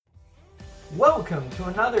Welcome to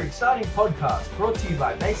another exciting podcast brought to you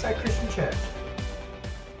by Bayside Christian Church.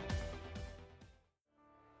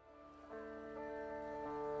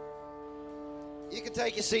 You can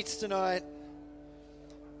take your seats tonight.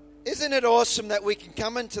 Isn't it awesome that we can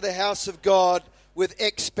come into the house of God with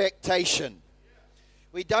expectation?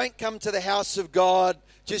 We don't come to the house of God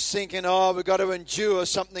just thinking, we've got to endure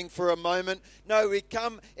something for a moment. No, we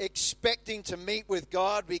come expecting to meet with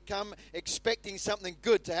God. We come expecting something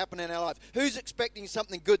good to happen in our life. Who's expecting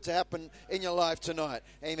something good to happen in your life tonight?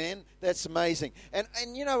 Amen? That's amazing. And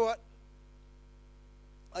you know what?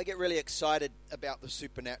 I get really excited about the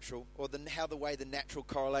supernatural, or how the way the natural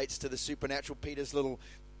correlates to the supernatural. Peter's little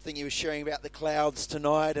thing he was sharing about the clouds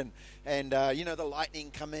tonight, and the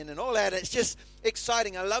lightning come in and all that. It's just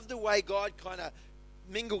exciting. I love the way God kind of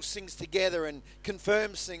mingles things together and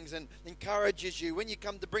confirms things and encourages you. When you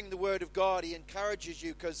come to bring the word of God, he encourages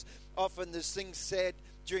you, because often there's things said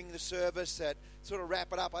during the service that sort of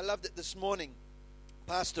wrap it up. I loved it this morning.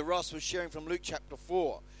 Pastor Ross was sharing from Luke chapter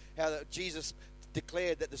 4, how Jesus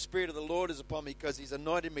declared that the Spirit of the Lord is upon me because he's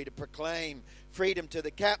anointed me to proclaim freedom to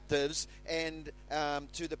the captives and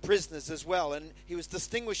to the prisoners as well. And he was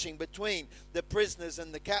distinguishing between the prisoners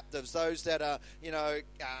and the captives, those that are,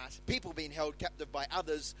 people being held captive by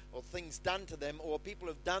others or things done to them, or people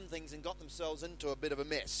have done things and got themselves into a bit of a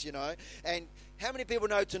mess, And how many people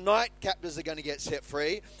know tonight captives are going to get set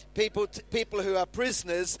free? People who are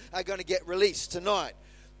prisoners are going to get released tonight.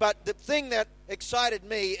 But the thing that excited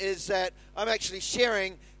me is that I'm actually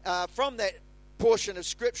sharing from that portion of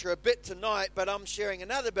Scripture a bit tonight, but I'm sharing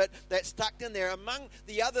another bit that's tucked in there. Among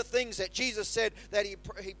the other things that Jesus said that he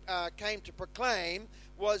came to proclaim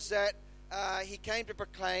was that he came to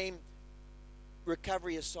proclaim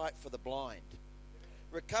recovery of sight for the blind.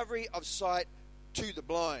 Recovery of sight to the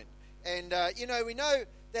blind. And, we know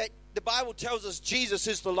that the Bible tells us Jesus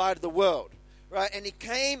is the light of the world. Right, and he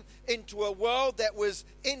came into a world that was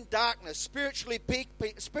in darkness. Spiritually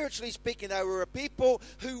speaking, they were a people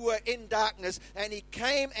who were in darkness, and he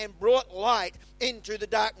came and brought light into the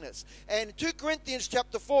darkness. And 2 Corinthians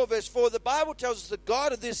chapter 4, verse 4, the Bible tells us the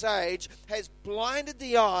God of this age has blinded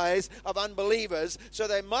the eyes of unbelievers so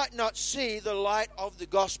they might not see the light of the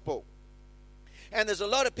gospel. And there's a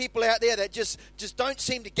lot of people out there that just don't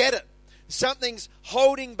seem to get it. Something's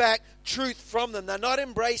holding back truth from them. They're not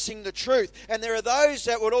embracing the truth. And there are those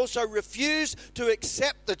that would also refuse to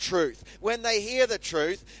accept the truth when they hear the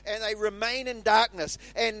truth, and they remain in darkness.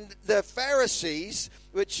 And the Pharisees,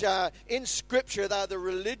 which in Scripture, they're the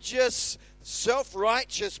religious,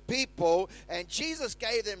 self-righteous people, and Jesus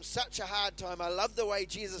gave them such a hard time. I love the way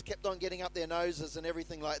Jesus kept on getting up their noses and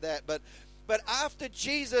everything like that. But after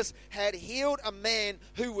Jesus had healed a man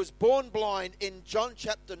who was born blind in John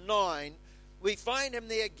chapter 9, we find him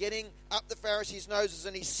there getting up the Pharisees' noses,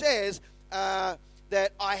 and he says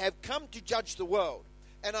that I have come to judge the world,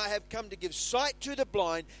 and I have come to give sight to the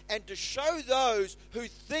blind, and to show those who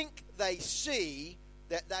think they see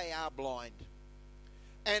that they are blind.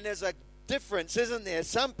 And there's a difference, isn't there?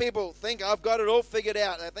 Some people think I've got it all figured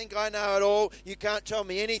out. They think I know it all. You can't tell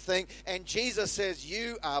me anything. And Jesus says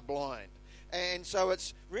you are blind. And so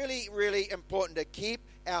it's really, really important to keep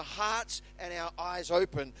our hearts and our eyes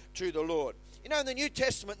open to the Lord. In the New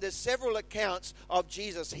Testament, there's several accounts of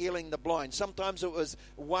Jesus healing the blind. Sometimes it was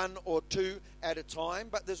one or two at a time,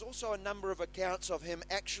 but there's also a number of accounts of him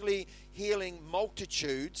actually healing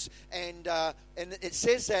multitudes. And it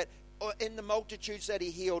says that in the multitudes that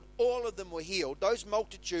he healed, all of them were healed. Those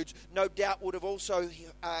multitudes, no doubt, would have also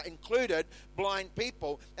included blind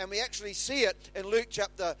people. And we actually see it in Luke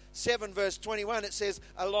chapter 7, verse 21. It says,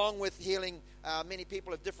 along with healing many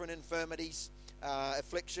people of different infirmities,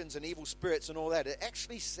 afflictions and evil spirits and all that, it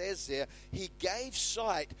actually says there, he gave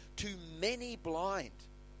sight to many blind.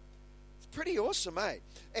 It's pretty awesome, eh?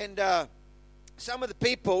 And some of the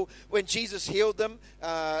people, when Jesus healed them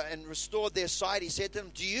and restored their sight, he said to them,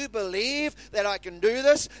 do you believe that I can do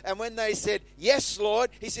this? And when they said, yes, Lord,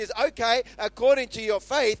 he says, okay, according to your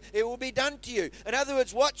faith, it will be done to you. In other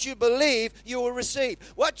words, what you believe, you will receive.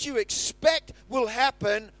 What you expect will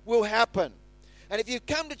happen, will happen. And if you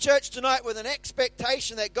come to church tonight with an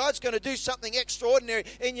expectation that God's going to do something extraordinary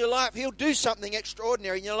in your life, he'll do something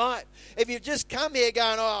extraordinary in your life. If you've just come here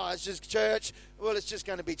going, it's just church, well, it's just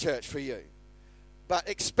going to be church for you. But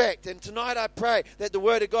expect, and tonight I pray that the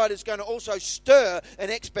Word of God is going to also stir an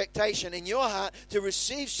expectation in your heart to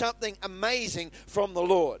receive something amazing from the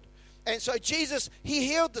Lord. And so Jesus, he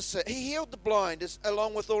healed the sick, he healed the blind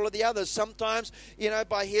along with all of the others. Sometimes,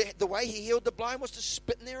 the way he healed the blind was to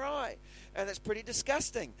spit in their eye. And it's pretty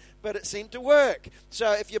disgusting, but it seemed to work.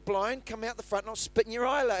 So if you're blind, come out the front and I'll spit in your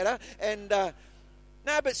eye later. And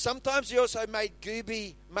No, but sometimes he also made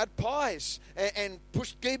gooby mud pies and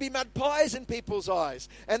pushed gooby mud pies in people's eyes.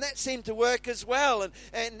 And that seemed to work as well.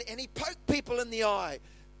 And he poked people in the eye.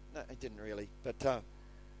 No, he didn't really, but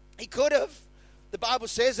he could have. The Bible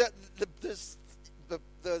says that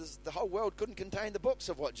the whole world couldn't contain the books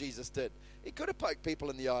of what Jesus did. He could have poked people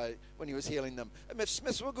in the eye when he was healing them. And if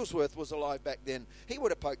Smith Wigglesworth was alive back then, he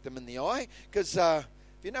would have poked them in the eye. Because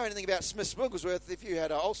if you know anything about Smith Wigglesworth, if you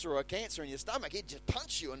had an ulcer or a cancer in your stomach, he'd just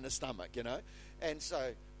punch you in the stomach, you know. And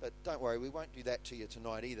so, but don't worry, we won't do that to you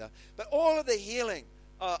tonight either. But all of the healing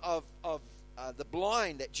of the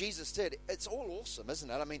blind that Jesus did, it's all awesome, isn't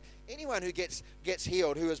it? I mean, anyone who gets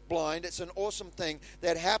healed who is blind, it's an awesome thing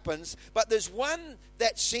that happens. But there's one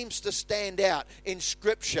that seems to stand out in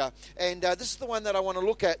Scripture, and this is the one that I want to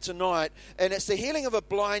look at tonight, and it's the healing of a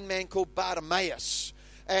blind man called Bartimaeus.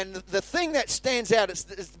 And the thing that stands out, it's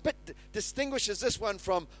a bit distinguishes this one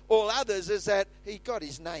from all others, is that he got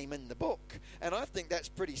his name in the book. And I think that's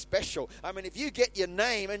pretty special. I mean, if you get your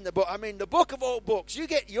name in the book, I mean, the book of all books, you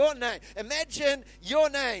get your name. Imagine your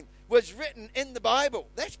name was written in the Bible.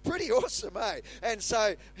 That's pretty awesome, eh? And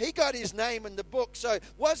so he got his name in the book. So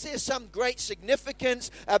was there some great significance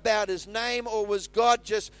about his name, or was God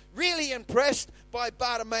just really impressed by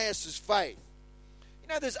Bartimaeus' faith?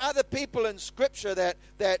 You know, there's other people in Scripture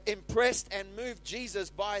that impressed and moved Jesus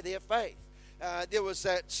by their faith. There was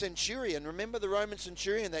that centurion. Remember the Roman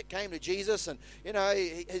centurion that came to Jesus, and you know,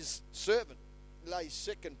 his servant lay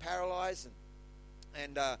sick and paralyzed,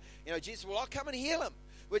 and you know, Jesus, well, I'll come and heal him,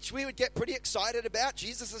 which we would get pretty excited about.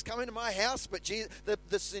 Jesus is coming to my house, but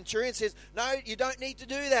the centurion says, no, you don't need to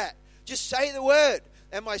do that. Just say the word,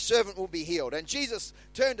 and my servant will be healed. And Jesus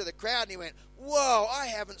turned to the crowd and he went, whoa, I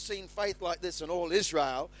haven't seen faith like this in all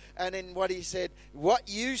Israel. And then what he said, what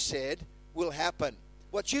you said will happen.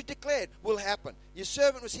 What you declared will happen. Your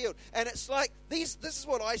servant was healed. And it's like, this is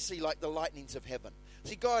what I see like the lightnings of heaven.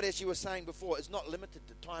 See, God, as you were saying before, is not limited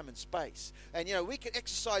to time and space. And, you know, we can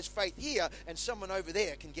exercise faith here and someone over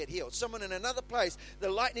there can get healed. Someone in another place, the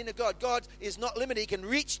lightning of God. God is not limited. He can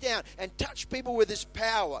reach down and touch people with his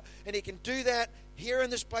power. And he can do that here in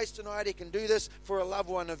this place tonight. He can do this for a loved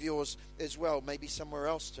one of yours as well, maybe somewhere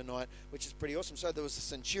else tonight, which is pretty awesome. So there was the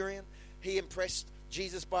centurion. He impressed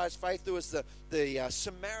Jesus by his faith. There was the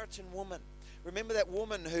Samaritan woman. Remember that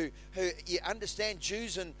woman who you understand,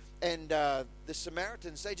 Jews and the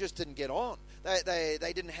Samaritans, they just didn't get on. They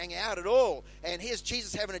didn't hang out at all. And here's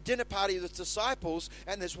Jesus having a dinner party with his disciples,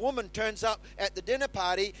 and this woman turns up at the dinner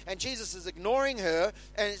party, and Jesus is ignoring her,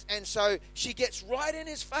 and so she gets right in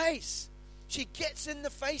his face. She gets in the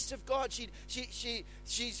face of God.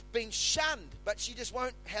 She's been shunned, but she just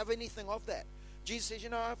won't have anything of that. Jesus says, you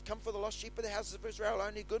know, I've come for the lost sheep of the houses of Israel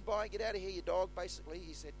only. Goodbye, get out of here, you dog, basically,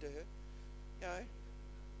 he said to her. You know,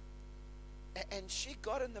 and she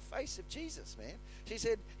got in the face of Jesus, man. She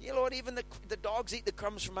said, yeah, Lord, even the dogs eat the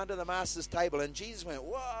crumbs from under the master's table. And Jesus went,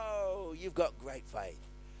 whoa, you've got great faith.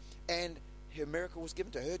 And her miracle was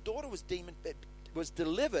given to her. Her daughter was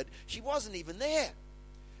delivered. She wasn't even there.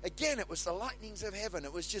 Again, it was the lightnings of heaven.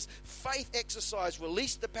 It was just faith exercise,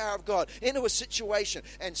 released the power of God into a situation,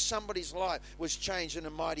 and somebody's life was changed in a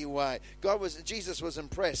mighty way. Jesus was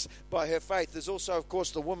impressed by her faith. There's also, of course,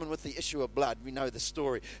 the woman with the issue of blood. We know the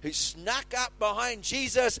story, who snuck up behind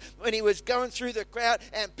Jesus when he was going through the crowd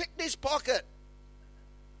and picked his pocket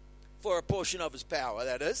for a portion of his power,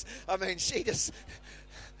 that is. I mean, she just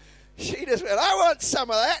went, I want some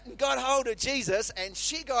of that, and got hold of Jesus, and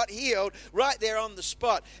she got healed right there on the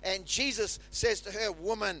spot. And Jesus says to her,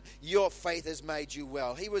 woman, your faith has made you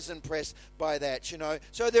well. He was impressed by that, you know.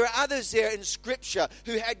 So there are others there in Scripture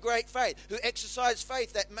who had great faith, who exercised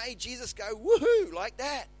faith that made Jesus go, woohoo, like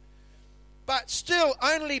that. But still,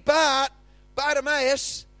 only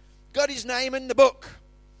Bartimaeus got his name in the book.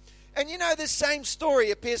 And you know, this same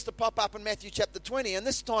story appears to pop up in Matthew chapter 20. And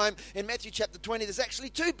this time, in Matthew chapter 20, there's actually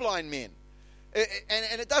two blind men.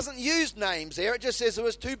 And it doesn't use names there. It just says there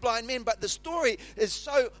was two blind men. But the story is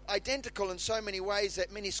so identical in so many ways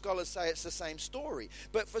that many scholars say it's the same story.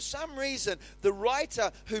 But for some reason, the writer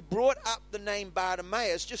who brought up the name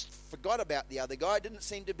Bartimaeus just forgot about the other guy. It didn't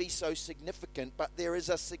seem to be so significant. But there is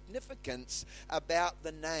a significance about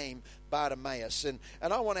the name Bartimaeus. And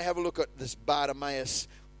I want to have a look at this Bartimaeus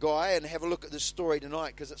guy and have a look at this story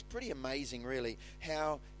tonight, because it's pretty amazing really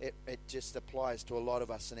how it just applies to a lot of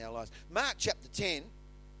us in our lives. Mark chapter 10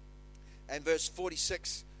 and verse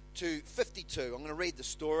 46 to 52. I'm going to read the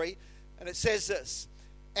story, and it says this: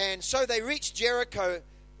 and so they reached Jericho.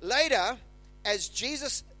 Later, as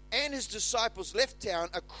Jesus and his disciples left town,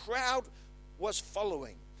 a crowd was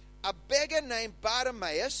following. A beggar named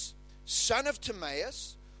Bartimaeus, son of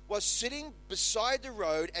Timaeus, was sitting beside the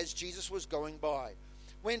road as Jesus was going by.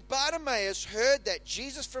 When Bartimaeus heard that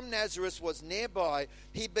Jesus from Nazareth was nearby,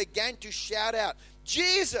 he began to shout out,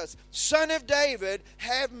 "Jesus, Son of David,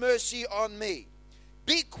 have mercy on me."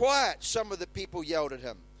 "Be quiet," some of the people yelled at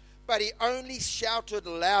him. But he only shouted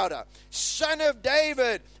louder, "Son of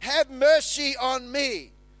David, have mercy on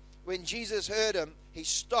me." When Jesus heard him, he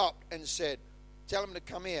stopped and said, "Tell him to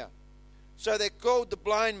come here." So they called the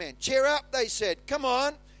blind man. "Cheer up," they said. "Come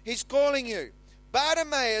on, he's calling you."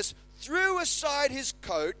 Bartimaeus threw aside his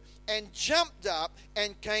coat and jumped up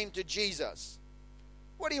and came to Jesus.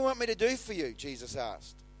 "What do you want me to do for you?" Jesus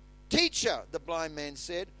asked. "Teacher," the blind man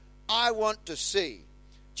said, "I want to see."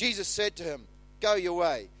 Jesus said to him, "Go your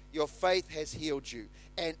way. Your faith has healed you."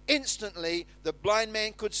 And instantly the blind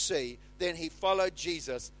man could see. Then he followed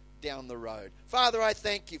Jesus down the road. Father, I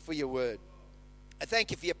thank you for your word. I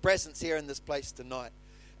thank you for your presence here in this place tonight.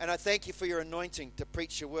 And I thank you for your anointing to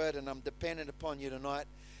preach your word, and I'm dependent upon you tonight.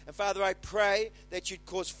 And Father, I pray that you'd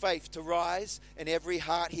cause faith to rise in every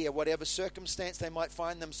heart here, whatever circumstance they might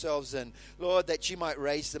find themselves in. Lord, that you might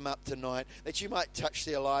raise them up tonight, that you might touch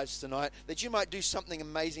their lives tonight, that you might do something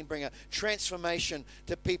amazing, bring a transformation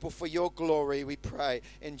to people for your glory, we pray.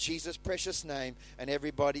 In Jesus' precious name. And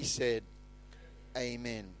everybody said,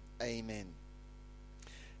 amen. Amen.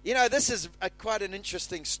 You know, this is quite an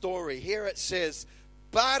interesting story. Here it says,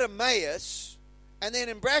 Bartimaeus, and then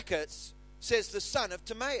in brackets, says the son of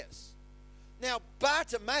Timaeus. Now,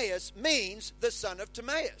 Bartimaeus means the son of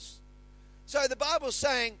Timaeus. So the Bible's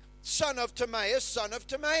saying, son of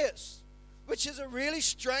Timaeus, which is a really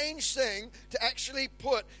strange thing to actually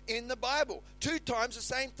put in the Bible. 2 times the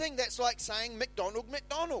same thing. That's like saying McDonald.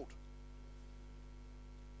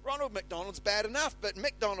 Ronald McDonald's bad enough, but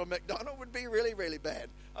McDonald would be really, really bad.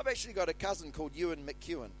 I've actually got a cousin called Ewan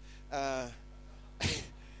McEwen.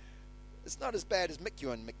 It's not as bad as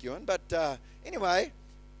McEwen, but anyway,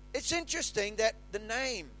 it's interesting that the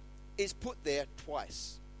name is put there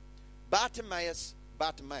twice. Bartimaeus,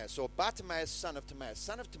 or Bartimaeus, son of Timaeus,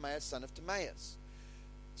 son of Timaeus, son of Timaeus.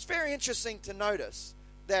 It's very interesting to notice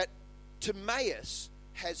that Timaeus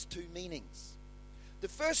has 2 meanings. The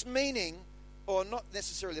first meaning, or not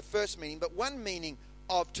necessarily the first meaning, but one meaning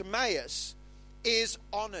of Timaeus is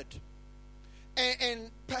honored.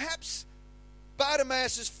 And perhaps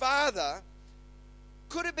Bartimaeus' father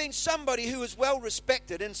could have been somebody who was well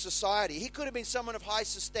respected in society. He could have been someone of high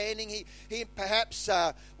standing. He perhaps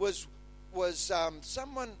was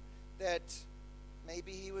someone that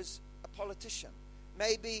maybe he was a politician.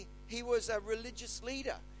 Maybe he was a religious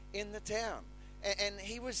leader in the town, and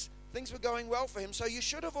things were going well for him. So you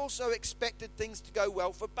should have also expected things to go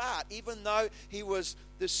well for Bart, even though he was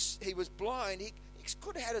blind. He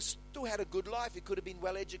could have still had a good life. He could have been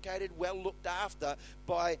well educated, well looked after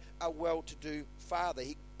by a well-to-do father.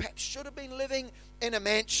 He perhaps should have been living in a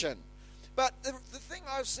mansion. But the thing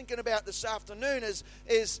I was thinking about this afternoon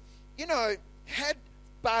is you know, had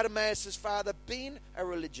Bartimaeus' father been a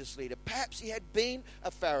religious leader, perhaps he had been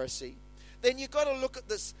a Pharisee, then you've got to look at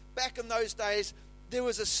this. Back in those days, there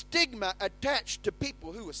was a stigma attached to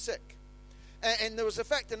people who were sick. And there was, in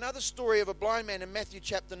fact, another story of a blind man in Matthew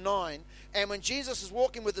chapter 9. And when Jesus is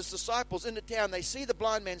walking with his disciples into town, they see the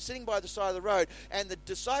blind man sitting by the side of the road. And the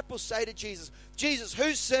disciples say to Jesus, "Jesus,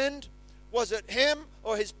 who sinned? Was it him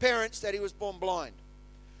or his parents that he was born blind?"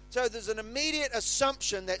 So there's an immediate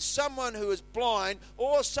assumption that someone who is blind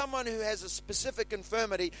or someone who has a specific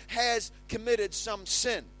infirmity has committed some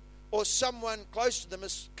sin, or someone close to them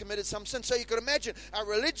has committed some sin. So you could imagine a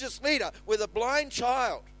religious leader with a blind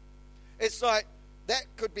child. It's like that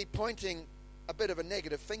could be pointing a bit of a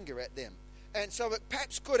negative finger at them. And so it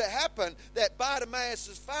perhaps could have happened that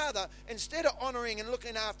Bartimaeus' father, instead of honoring and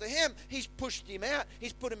looking after him, he's pushed him out.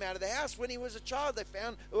 He's put him out of the house. When he was a child, they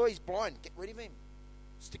found, oh, he's blind. Get rid of him.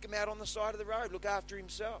 Stick him out on the side of the road. Look after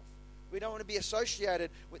himself. We don't want to be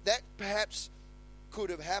associated with that. Perhaps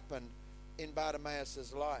could have happened in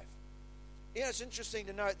Bartimaeus' life. You know, it's interesting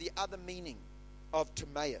to note the other meaning of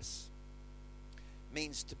Timaeus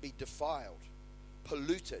means to be defiled,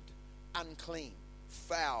 polluted, unclean,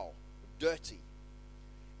 foul, dirty.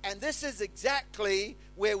 And this is exactly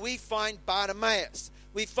where we find Bartimaeus.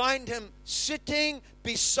 We find him sitting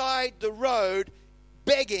beside the road,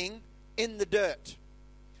 begging in the dirt.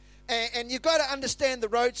 And you've got to understand the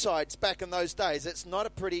roadsides back in those days. It's not a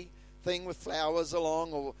pretty thing with flowers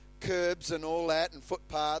along or curbs and all that and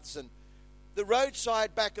footpaths. And the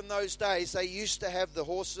roadside back in those days, they used to have the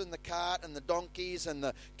horses and the cart and the donkeys and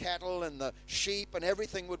the cattle and the sheep and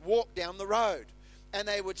everything would walk down the road. And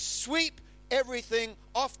they would sweep everything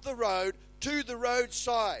off the road to the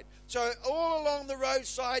roadside. So all along the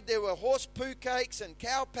roadside there were horse poo cakes and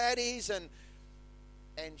cow patties and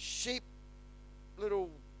sheep little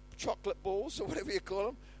chocolate balls, or whatever you call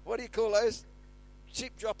them. What do you call those?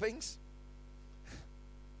 Sheep droppings.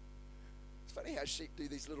 It's funny how sheep do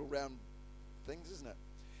these little round things, isn't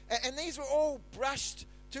it? And these were all brushed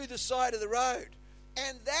to the side of the road.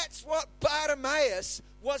 And that's what Bartimaeus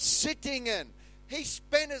was sitting in. He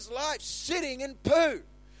spent his life sitting in poo.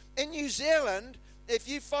 In New Zealand, if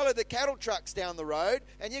you follow the cattle trucks down the road,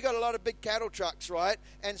 and you've got a lot of big cattle trucks, right?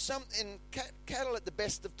 And cattle at the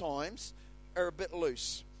best of times are a bit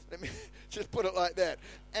loose. Let me just put it like that.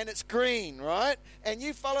 And it's green, right? And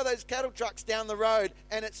you follow those cattle trucks down the road,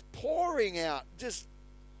 and it's pouring out just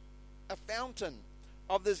a fountain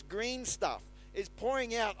of this green stuff is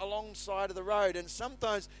pouring out alongside of the road. And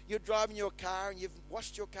sometimes you're driving your car and you've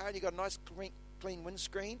washed your car and you've got a nice clean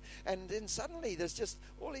windscreen, and then suddenly there's just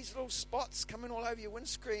all these little spots coming all over your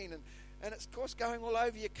windscreen, and it's of course going all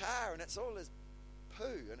over your car, and it's all this poo,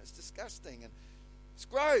 and it's disgusting, and it's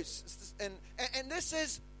gross. And this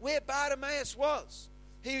is where Bartimaeus was.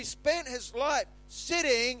 He spent his life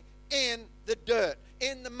sitting in the dirt,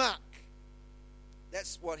 in the muck.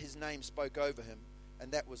 That's what his name spoke over him,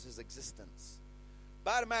 and that was his existence.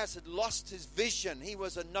 Bartimaeus had lost his vision. He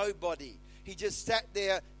was a nobody. He just sat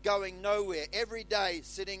there going nowhere every day,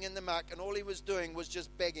 sitting in the muck, and all he was doing was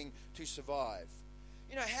just begging to survive.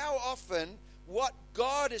 You know, how often what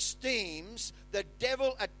God esteems, the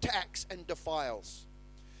devil attacks and defiles.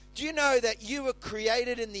 Do you know that you were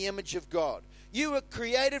created in the image of God? You were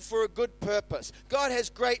created for a good purpose. God has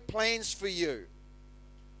great plans for you.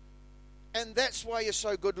 And that's why you're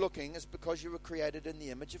so good looking, is because you were created in the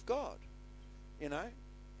image of God. You know?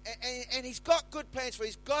 And he's got good plans for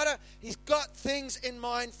you. He's got things in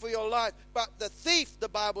mind for your life. But the thief, the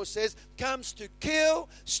Bible says, comes to kill,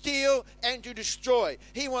 steal, and to destroy.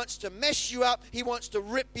 He wants to mess you up. He wants to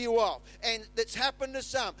rip you off. And that's happened to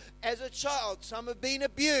some. As a child, some have been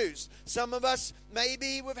abused. Some of us,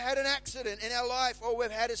 maybe we've had an accident in our life, or we've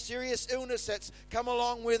had a serious illness that's come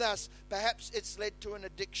along with us. Perhaps it's led to an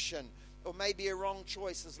addiction. Or maybe a wrong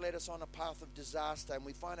choice has led us on a path of disaster, and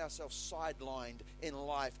we find ourselves sidelined in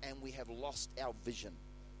life, and we have lost our vision.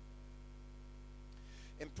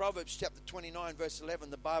 In Proverbs chapter 29, verse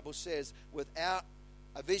 11, the Bible says, without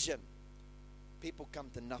a vision, people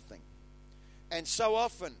come to nothing. And so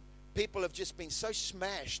often, people have just been so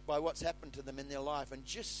smashed by what's happened to them in their life, and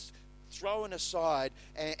just thrown aside,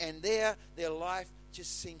 and their life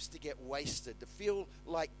just seems to get wasted, to feel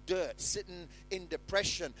like dirt, sitting in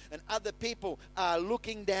depression, and other people are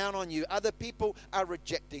looking down on you, other people are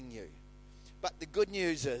rejecting you. But the good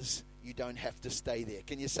news is, you don't have to stay there.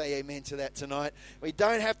 Can you say amen to that tonight? We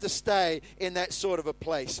don't have to stay in that sort of a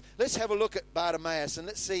place. Let's have a look at Bartimaeus, and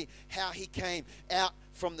let's see how he came out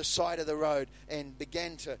from the side of the road and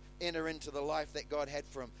began to enter into the life that God had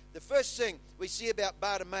for him. The first thing we see about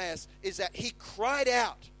Bartimaeus is that he cried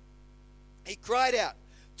out. He cried out.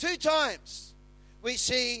 2 times we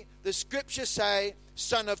see the scripture say,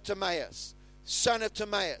 son of Timaeus. Son of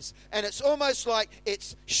Timaeus. And it's almost like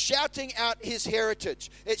it's shouting out his heritage.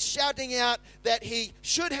 It's shouting out that he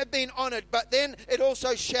should have been honored, but then it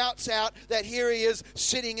also shouts out that here he is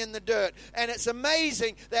sitting in the dirt. And it's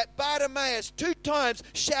amazing that Bartimaeus 2 times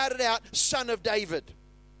shouted out, son of David.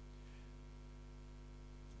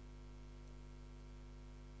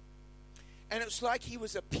 And it's like he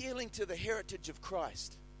was appealing to the heritage of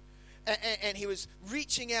Christ. And he was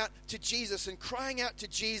reaching out to Jesus and crying out to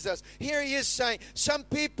Jesus. Here he is saying, some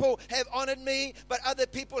people have honored me, but other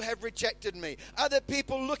people have rejected me. Other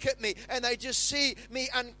people look at me and they just see me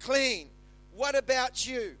unclean. What about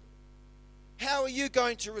you? How are you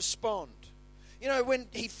going to respond? You know, when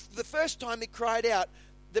the first time he cried out,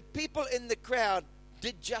 the people in the crowd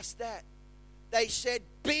did just that. They said,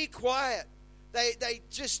 be quiet. They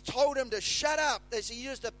just told him to shut up. He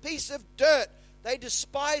used a piece of dirt. They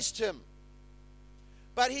despised him.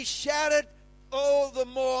 But he shouted all the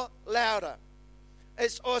more louder.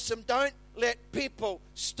 It's awesome. Don't let people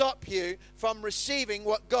stop you from receiving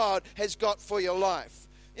what God has got for your life.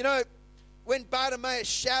 You know, when Bartimaeus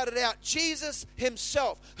shouted out, Jesus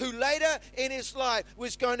himself, who later in his life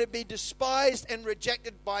was going to be despised and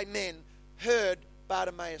rejected by men, heard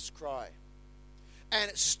Bartimaeus cry. And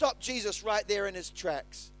it stopped Jesus right there in his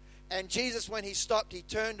tracks. And Jesus, when he stopped, he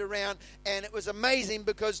turned around. And it was amazing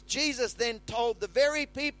because Jesus then told the very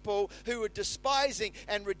people who were despising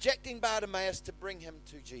and rejecting Bartimaeus to bring him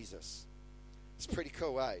to Jesus. It's pretty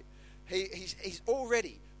cool, eh? He's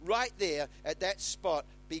already right there at that spot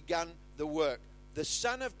begun the work the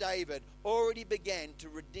son of David already began to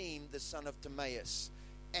redeem the son of Timaeus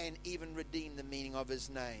and even redeem the meaning of his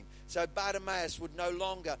name. So Bartimaeus would no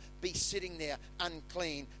longer be sitting there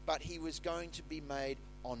unclean, but he was going to be made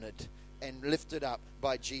honored and lifted up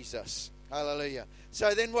by Jesus. Hallelujah.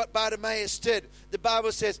 So then what Bartimaeus did, the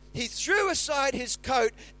Bible says, he threw aside his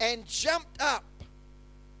coat and jumped up.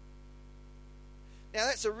 Now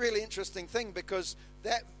that's a really interesting thing, because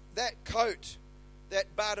that coat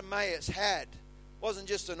that Bartimaeus had wasn't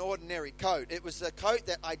just an ordinary coat. It was the coat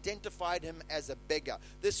that identified him as a beggar.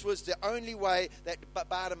 This was the only way that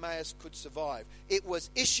Bartimaeus could survive. It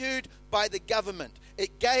was issued by the government.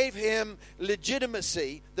 It gave him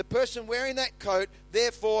legitimacy. The person wearing that coat,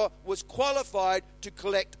 therefore, was qualified to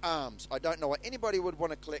collect alms. I don't know why anybody would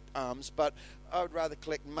want to collect alms, but I would rather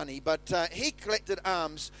collect money. But he collected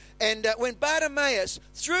alms. And when Bartimaeus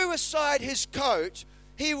threw aside his coat,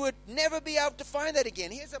 he would never be able to find that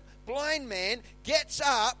again. Here's a blind man, gets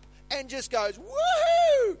up and just goes,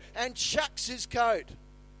 woohoo, and chucks his coat.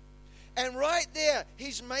 And right there,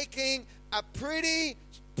 he's making a pretty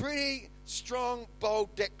strong,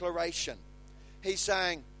 bold declaration. He's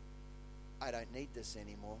saying, I don't need this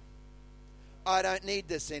anymore. I don't need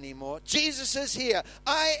this anymore. Jesus is here.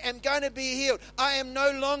 I am going to be healed. I am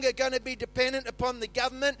no longer going to be dependent upon the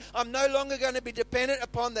government. I'm no longer going to be dependent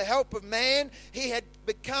upon the help of man. He had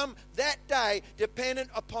become that day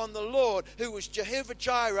dependent upon the Lord, who was Jehovah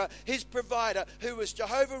Jireh, his provider, who was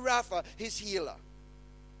Jehovah Rapha, his healer.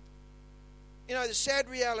 You know, the sad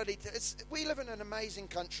reality is we live in an amazing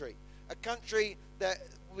country, a country that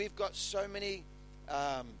we've got so many,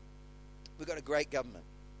 we've got a great government.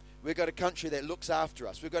 We've got a country that looks after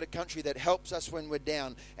us. We've got a country that helps us when we're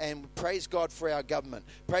down. And praise God for our government.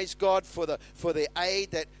 Praise God for the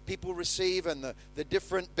aid that people receive and the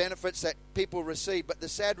different benefits that people receive. But the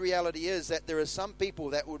sad reality is that there are some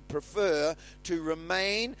people that would prefer to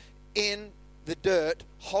remain in the dirt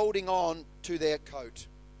holding on to their coat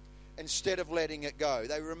instead of letting it go.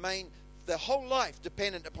 They remain their whole life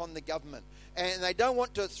dependent upon the government. And they don't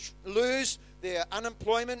want to lose their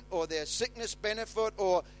unemployment or their sickness benefit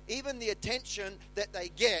or even the attention that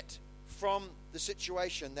they get from the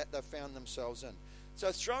situation that they've found themselves in.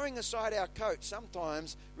 So throwing aside our coat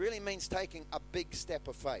sometimes really means taking a big step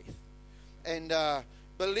of faith and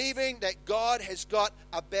believing that God has got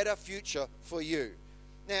a better future for you.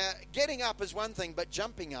 Now, getting up is one thing, but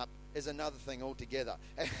jumping up is another thing altogether.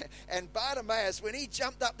 And Bartimaeus, when he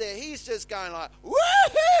jumped up there, he's just going like,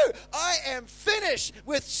 woohoo! I am finished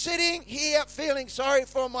with sitting here feeling sorry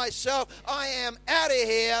for myself. I am out of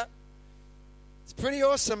here. It's pretty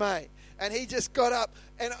awesome, eh? And he just got up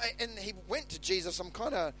and he went to Jesus.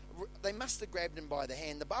 They must have grabbed him by the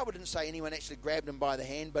hand. The Bible didn't say anyone actually grabbed him by the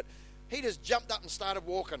hand, but he just jumped up and started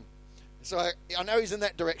walking. So I know he's in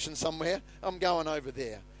that direction somewhere. I'm going over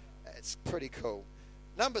there. It's pretty cool.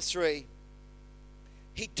 Number 3,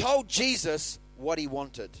 he told Jesus what he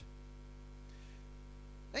wanted.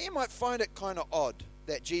 Now you might find it kind of odd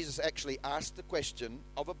that Jesus actually asked the question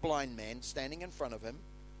of a blind man standing in front of him,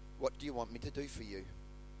 what do you want me to do for you?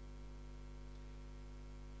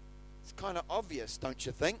 It's kind of obvious, don't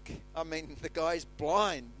you think? I mean, the guy's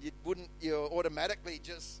blind. You automatically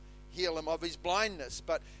just heal him of his blindness.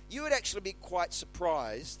 But you would actually be quite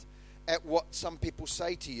surprised at what some people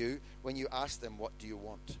say to you when you ask them, what do you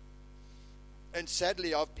want? And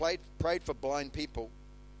sadly, I've prayed for blind people,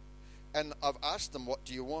 and I've asked them, what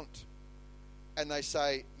do you want? And they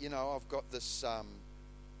say, I've got this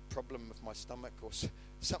problem with my stomach or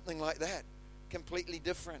something like that, completely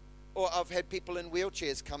different. Or I've had people in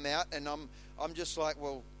wheelchairs come out, and I'm just like,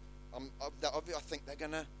 well, I think they're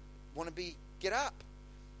going to want to get up.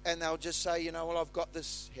 And they'll just say, well, I've got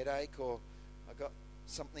this headache, or I've got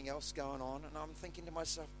something else going on. And I'm thinking to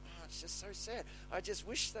myself, it's just so sad. I just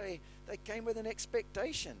wish they came with an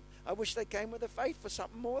expectation. I wish they came with a faith for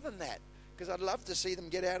something more than that, because I'd love to see them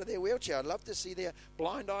get out of their wheelchair. I'd love to see their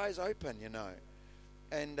blind eyes open,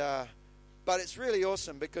 And but it's really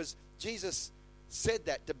awesome, because Jesus said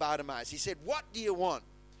that to Bartimaeus. He said, what do you want?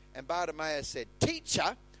 And Bartimaeus said,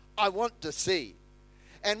 teacher, I want to see.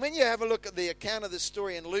 And when you have a look at the account of the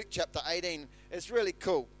story in Luke chapter 18, it's really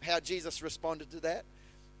cool how Jesus responded to that.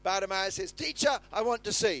 Bartimaeus says, teacher, I want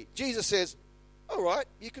to see. Jesus says, all right,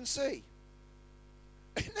 you can see.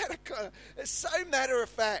 Isn't that it's so matter of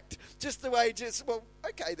fact. Just the way, well,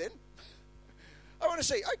 okay then. I want to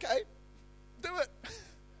see. Okay, do it.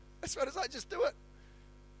 That's what it's like, just do it.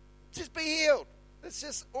 Just be healed. It's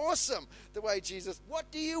just awesome the way Jesus,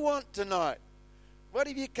 what do you want tonight? What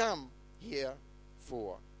have you come here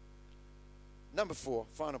for? Number 4,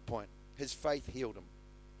 final point. His faith healed him.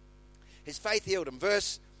 His faith healed him.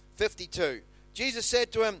 Verse 52. Jesus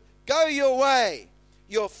said to him, "Go your way.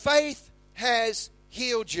 Your faith has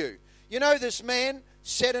healed you." You know, this man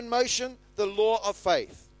set in motion the law of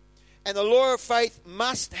faith. And the law of faith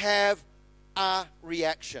must have a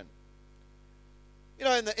reaction. You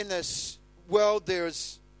know, in this world,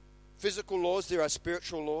 there's physical laws, there are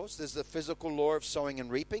spiritual laws. There's the physical law of sowing and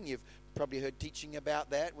reaping. You've probably heard teaching about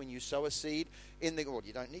that. When you sow a seed well,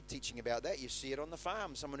 you don't need teaching about that. You see it on the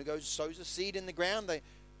farm. Someone who goes sows a seed in the ground,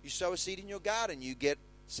 you sow a seed in your garden, you get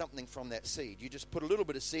something from that seed. You just put a little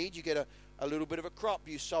bit of seed, you get a little bit of a crop.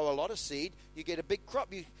 You sow a lot of seed, you get a big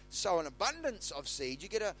crop. You sow an abundance of seed, you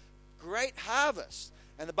get a great harvest.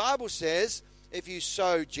 And the Bible says, if you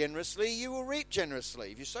sow generously, you will reap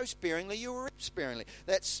generously. If you sow sparingly, you will reap sparingly.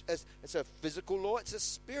 It's a physical law, it's a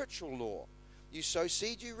spiritual law. You sow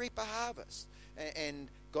seed, you reap a harvest. And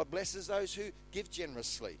God blesses those who give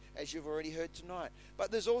generously, as you've already heard tonight. But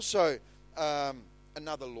there's also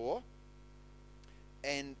another law.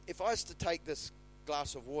 And if I was to take this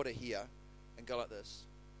glass of water here and go like this,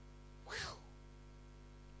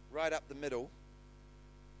 right up the middle,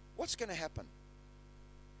 what's going to happen?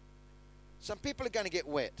 Some people are going to get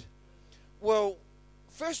wet. Well,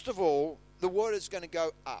 first of all, the water is going to go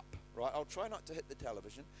up, right? I'll try not to hit the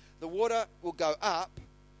television. The water will go up,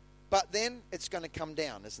 but then it's going to come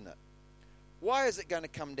down, isn't it? Why is it going to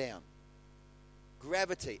come down?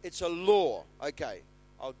 Gravity. It's a law. Okay,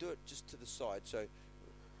 I'll do it just to the side. So,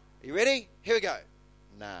 are you ready? Here we go.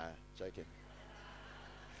 Nah, joking.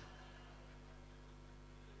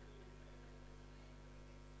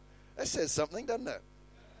 That says something, doesn't it?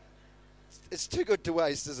 It's too good to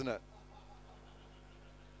waste, isn't it?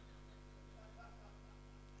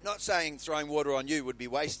 Not saying throwing water on you would be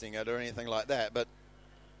wasting it or anything like that, but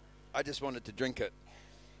I just wanted to drink it.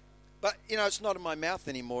 But, you know, it's not in my mouth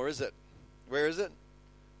anymore, is it? Where is it?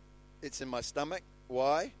 It's in my stomach.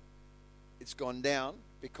 Why? It's gone down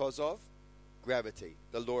because of gravity,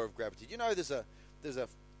 the law of gravity. You know, there's a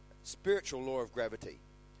spiritual law of gravity.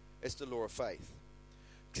 It's the law of faith.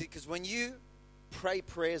 Because when you pray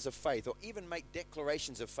prayers of faith or even make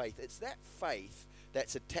declarations of faith, it's that faith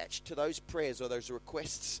that's attached to those prayers or those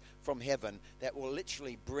requests from heaven that will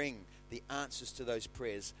literally bring the answers to those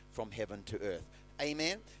prayers from heaven to earth.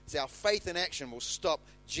 Amen? It's our faith in action will stop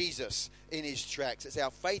Jesus in his tracks. It's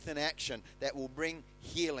our faith in action that will bring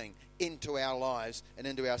healing into our lives and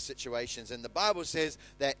into our situations. And the Bible says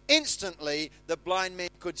that instantly the blind man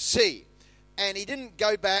could see. And he didn't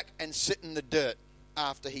go back and sit in the dirt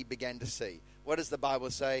after he began to see. What does the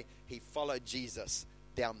Bible say? He followed Jesus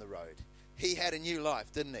down the road. He had a new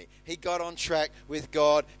life, didn't he? He got on track with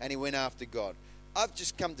God and he went after God. I've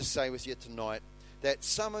just come to say with you tonight that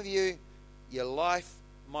some of you, your life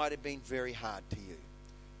might have been very hard to you.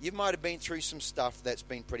 You might have been through some stuff that's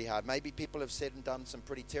been pretty hard. Maybe people have said and done some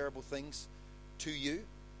pretty terrible things to you.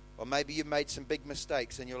 Or maybe you've made some big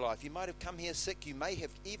mistakes in your life. You might have come here sick. You may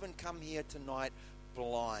have even come here tonight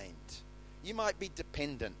blind. You might be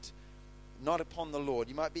dependent, not upon the Lord.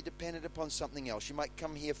 You might be dependent upon something else. You might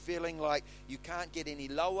come here feeling like you can't get any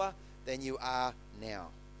lower than you are now.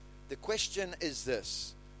 The question is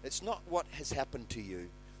this. It's not what has happened to you.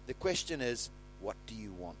 The question is, what do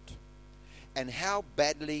you want? And how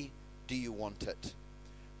badly do you want it?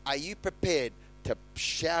 Are you prepared to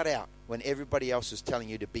shout out when everybody else is telling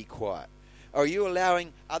you to be quiet? Or are you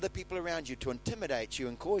allowing other people around you to intimidate you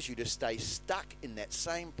and cause you to stay stuck in that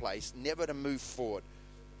same place, never to move forward?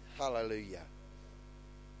 Hallelujah.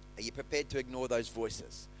 Are you prepared to ignore those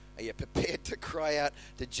voices? Are you prepared to cry out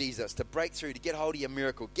to Jesus, to break through, to get hold of your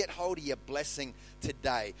miracle, get hold of your blessing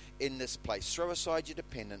today in this place? Throw aside your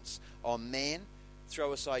dependence on man,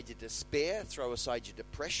 throw aside your despair, throw aside your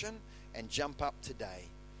depression, and jump up today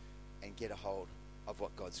and get a hold of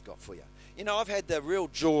what God's got for you. You know, I've had the real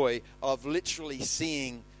joy of literally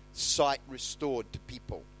seeing sight restored to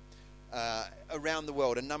people around the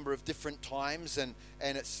world a number of different times, and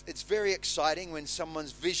it's very exciting when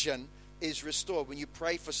someone's vision is restored. When you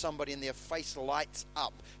pray for somebody and their face lights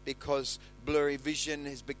up because blurry vision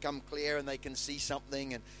has become clear and they can see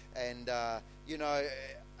something, and you know,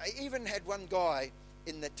 I even had one guy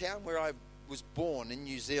in the town where I was born in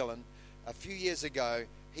New Zealand a few years ago.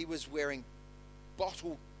 He was wearing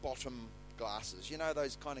bottle bottom glasses. You know,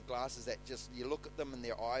 those kind of glasses that just, you look at them and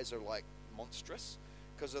their eyes are like monstrous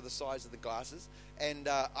because of the size of the glasses. And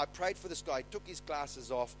I prayed for this guy. He took his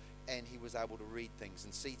glasses off and he was able to read things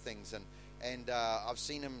and see things. And I've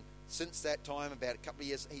seen him since that time, about a couple of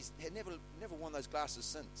years. He's had never worn those glasses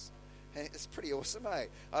since. And it's pretty awesome, eh?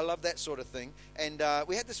 I love that sort of thing. And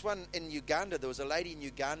we had this one in Uganda. There was a lady in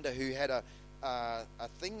Uganda who had a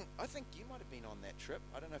thing. I think you might have been on that trip.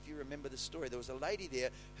 I don't know if you remember the story. There was a lady there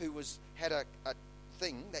who had a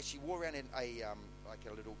thing that she wore around in like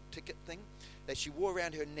a little ticket thing that she wore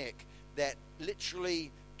around her neck that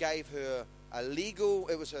literally gave her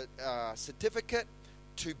it was a certificate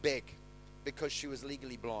to beg because she was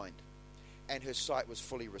legally blind and her sight was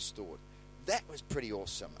fully restored. That was pretty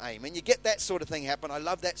awesome. When you get that sort of thing happen, I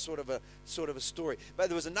love that sort of a story. But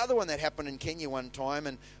there was another one that happened in Kenya one time,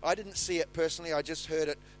 and I didn't see it personally. I just heard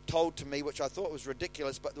it told to me, which I thought was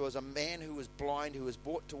ridiculous. But there was a man who was blind who was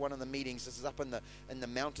brought to one of the meetings. This is up in the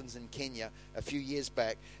mountains in Kenya a few years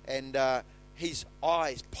back, and his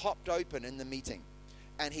eyes popped open in the meeting,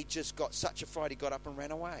 and he just got such a fright he got up and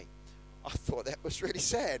ran away. I thought that was really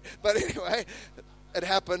sad, but anyway, it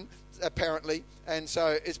happened apparently, and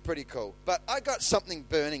so it's pretty cool. But I got something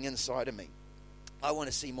burning inside of me. I want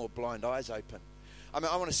to see more blind eyes open.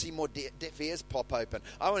 I want to see more deaf ears pop open.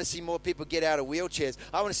 I want to see more people get out of wheelchairs.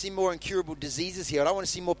 I want to see more incurable diseases healed. I want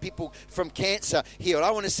to see more people from cancer healed.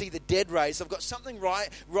 I want to see the dead raised. I've got something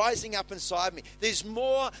rising up inside me. There's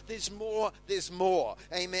more, there's more, there's more.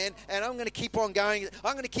 Amen. And I'm going to keep on going.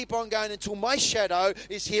 I'm going to keep on going until my shadow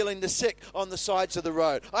is healing the sick on the sides of the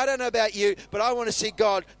road. I don't know about you, but I want to see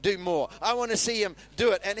God do more. I want to see Him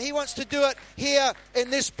do it. And He wants to do it here in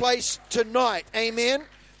this place tonight. Amen.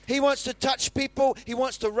 He wants to touch people. He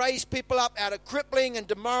wants to raise people up out of crippling and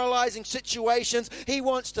demoralizing situations. He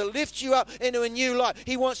wants to lift you up into a new life.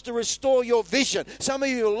 He wants to restore your vision. Some of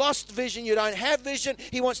you lost vision. You don't have vision.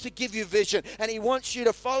 He wants to give you vision. And He wants you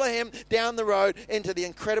to follow Him down the road into the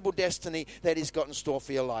incredible destiny that He's got in store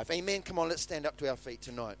for your life. Amen. Come on, let's stand up to our feet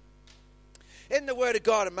tonight. Isn't the Word of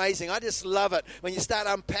God amazing? I just love it when you start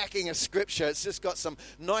unpacking a scripture. It's just got some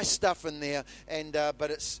nice stuff in there, and but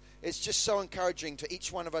it's just so encouraging to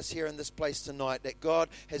each one of us here in this place tonight that God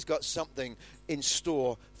has got something in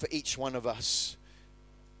store for each one of us.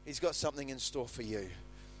 He's got something in store for you.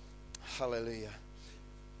 Hallelujah.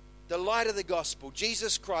 The light of the gospel,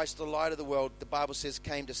 Jesus Christ, the light of the world, the Bible says,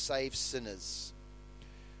 came to save sinners.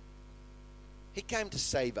 He came to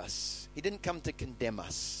save us. He didn't come to condemn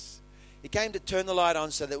us. He came to turn the light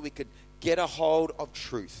on so that we could get a hold of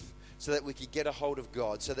truth, so that we could get a hold of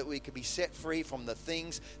God, so that we could be set free from the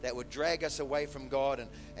things that would drag us away from God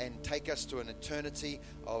and take us to an eternity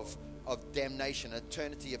of damnation, an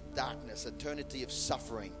eternity of darkness, an eternity of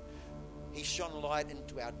suffering. He shone light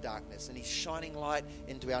into our darkness, and He's shining light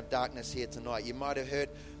into our darkness here tonight. You might have heard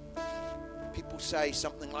people say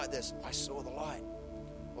something like this: I saw the light.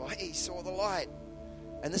 Well, he saw the light.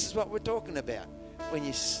 And this is what we're talking about. When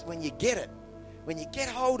you get it, when you get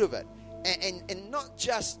hold of it, and not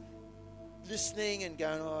just listening and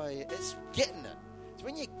going, oh, it's getting it. It's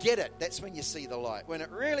when you get it, that's when you see the light. When it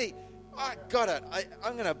really, I got it.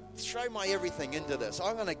 I'm going to throw my everything into this.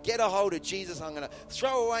 I'm going to get a hold of Jesus. I'm going to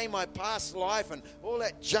throw away my past life and all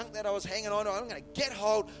that junk that I was hanging on to. I'm going to get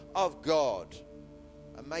hold of God.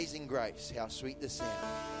 Amazing grace, how sweet the sound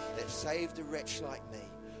that saved a wretch like me.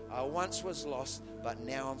 I once was lost, but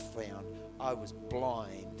now I'm found. I was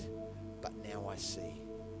blind, but now I see.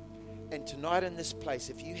 And tonight in this place,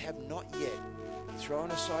 if you have not yet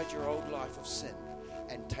thrown aside your old life of sin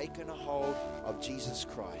and taken a hold of Jesus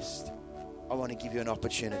Christ, I want to give you an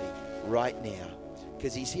opportunity right now,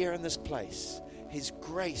 because He's here in this place. His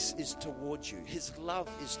grace is towards you. His love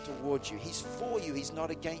is towards you. He's for you. He's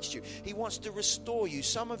not against you. He wants to restore you.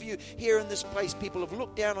 Some of you here in this place, people have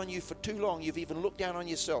looked down on you for too long. You've even looked down on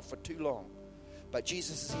yourself for too long. But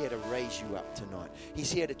Jesus is here to raise you up tonight.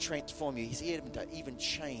 He's here to transform you. He's here to even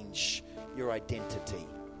change your identity.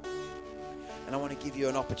 And I want to give you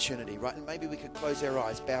an opportunity, right? And maybe we could close our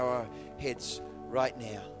eyes, bow our heads right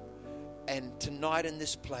now. And tonight in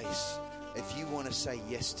this place, if you want to say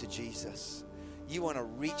yes to Jesus, you want to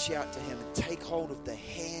reach out to Him and take hold of the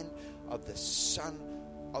hand of the Son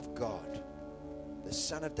of God, the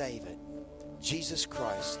Son of David, Jesus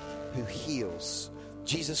Christ, who heals,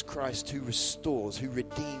 Jesus Christ who restores, who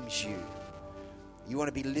redeems you. You want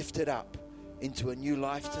to be lifted up into a new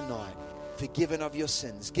life tonight, forgiven of your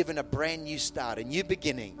sins, given a brand new start, a new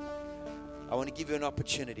beginning. I want to give you an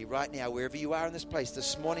opportunity right now, wherever you are in this place.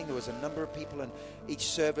 This morning there was a number of people in each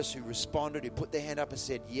service who responded, who put their hand up and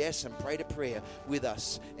said yes and prayed a prayer with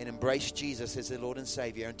us and embraced Jesus as their Lord and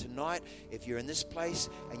Savior. And tonight, if you're in this place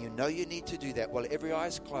and you know you need to do that, while every eye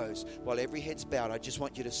is closed, while every head's bowed, I just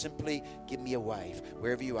want you to simply give me a wave.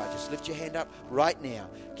 Wherever you are, just lift your hand up right now.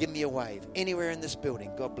 Give me a wave. Anywhere in this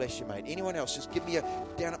building. God bless you, mate. Anyone else? Just give me a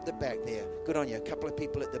down up the back there. Good on you. A couple of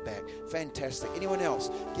people at the back. Fantastic. Anyone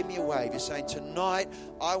else? Give me a wave. You're saying, tonight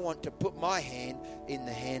I want to put my hand in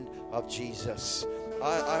the hand of Jesus.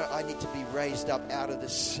 I need to be raised up out of the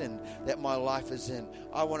sin that my life is in.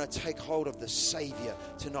 I want to take hold of the Savior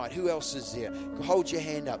tonight. Who else is there? Hold your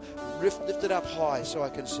hand up. Lift it up high so I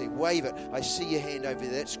can see. Wave it. I see your hand over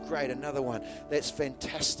there. That's great. Another one. That's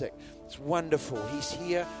fantastic. It's wonderful. He's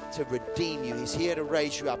here to redeem you. He's here to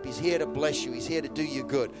raise you up. He's here to bless you. He's here to do you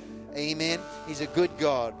good. Amen. He's a good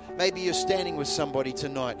God. Maybe you're standing with somebody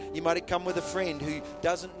tonight. You might have come with a friend who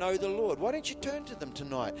doesn't know the Lord. Why don't you turn to them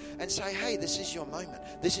tonight and say, hey, this is your moment.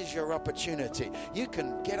 This is your opportunity. You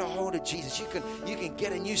can get a hold of Jesus. You can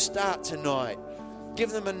get a new start tonight. Give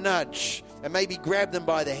them a nudge and maybe grab them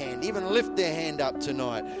by the hand. Even lift their hand up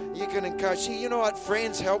tonight. You can encourage. You know what?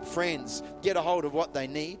 Friends help friends get a hold of what they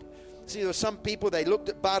need. See, there were some people, they looked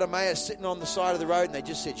at Bartimaeus sitting on the side of the road and they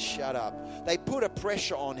just said, shut up. They put a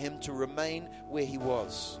pressure on him to remain where he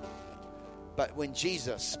was. But when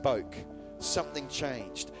Jesus spoke, something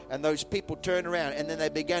changed. And those people turned around and then they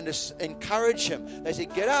began to encourage him. They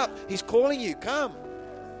said, get up, he's calling you, come.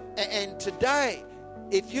 And today,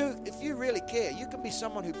 if you really care, you can be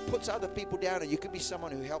someone who puts other people down, and you can be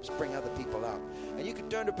someone who helps bring other people up. And you can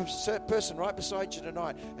turn to a person right beside you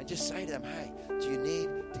tonight and just say to them, hey, do you need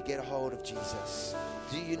to get a hold of Jesus?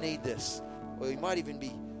 Do you need this? Or you might even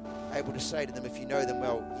be able to say to them, if you know them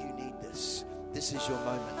well, you need this. This is your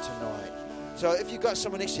moment tonight. So if you've got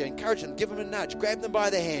someone next to you, encourage them, give them a nudge, grab them by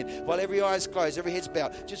the hand while every eye's closed, every head's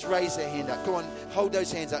bowed. Just raise their hand up. Go on, hold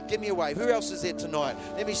those hands up. Give me a wave. Who else is there tonight?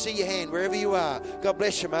 Let me see your hand wherever you are. God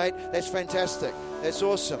bless you, mate. That's fantastic. That's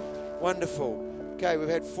awesome. Wonderful. Okay, we've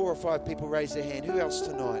had 4 or 5 people raise their hand. Who else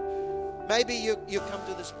tonight? Maybe you come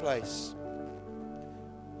to this place.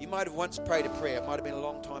 You might have once prayed a prayer. It might have been a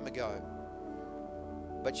long time ago.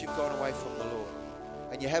 But you've gone away from the Lord.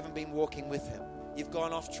 And you haven't been walking with Him. You've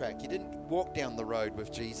gone off track. You didn't walk down the road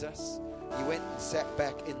with Jesus. You went and sat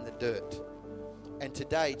back in the dirt. And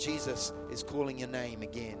today, Jesus is calling your name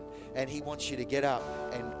again. And He wants you to get up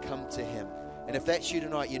and come to Him. And if that's you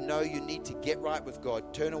tonight, you know you need to get right with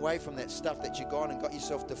God. Turn away from that stuff that you've gone and got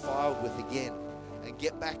yourself defiled with again. And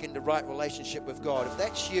get back into right relationship with God. If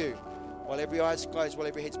that's you, while every eye's closed, while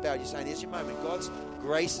every head's bowed, you're saying, here's your moment. God's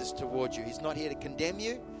grace is towards you. He's not here to condemn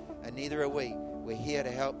you, and neither are we. We're here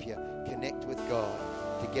to help you connect with God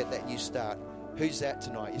to get that new start. Who's that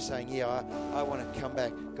tonight? You're saying, yeah, I want to come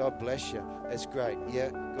back. God bless you. That's great. Yeah,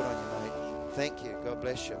 good on you, mate. Thank you. God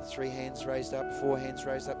bless you. 3 hands raised up, 4 hands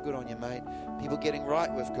raised up. Good on you, mate. People getting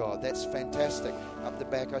right with God. That's fantastic. Up the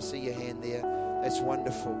back, I see your hand there. That's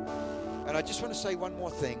wonderful. And I just want to say one more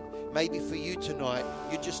thing. Maybe for you tonight,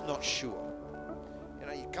 you're just not sure.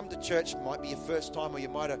 You come to church, it might be your first time, or you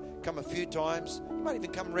might have come a few times. You might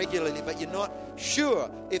even come regularly, but you're not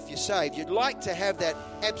sure if you're saved. You'd like to have that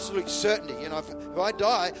absolute certainty. If I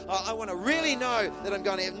die, I want to really know that I'm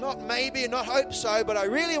going to heaven. Not maybe, not hope so, but I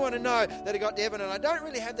really want to know that I got to heaven, and I don't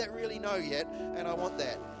really have that really know yet, and I want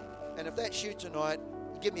that. And if that's you tonight,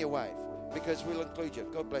 give me a wave, because we'll include you.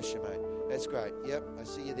 God bless you, mate. That's great. Yep, I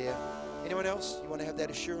see you there. Anyone else? You want to have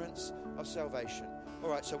that assurance of salvation? All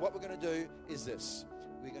right, so what we're going to do is this.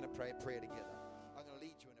 We're going to pray a prayer together. I'm going to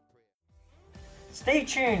lead you in a prayer. Stay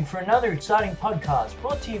tuned for another exciting podcast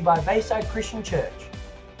brought to you by Bayside Christian Church.